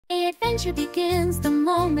adventure begins the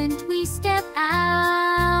moment we step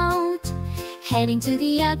out. Heading to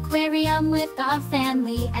the aquarium with our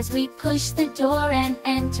family. As we push the door and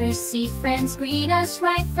enter, see friends greet us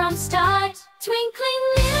right from start. Twinkling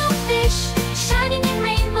little fish, shining in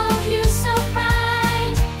rainbow hues so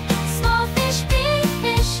bright. Small fish, big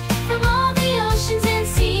fish, from all the oceans and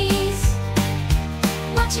seas.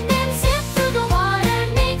 Watching them zip through the water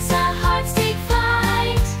makes our hearts take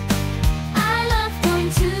flight. I love going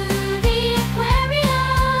to the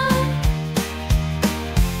aquarium.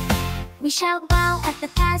 We shout wow at the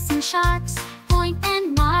passing sharks, point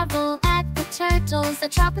and marvel at the turtles. The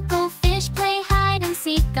tropical fish play hide and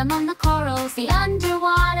seek among the corals. The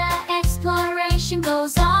underwater exploration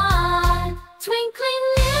goes on. Twinkling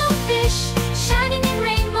little fish, shining in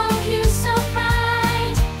rainbow hues so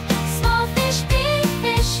bright. Small fish, big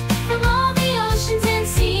fish, from all the oceans and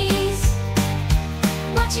seas.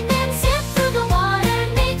 Watching them zip through the water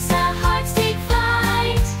makes our hearts take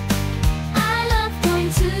flight. I love going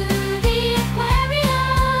to the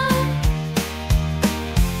aquarium.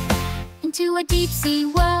 Into a deep sea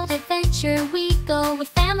world adventure we go with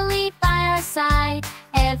family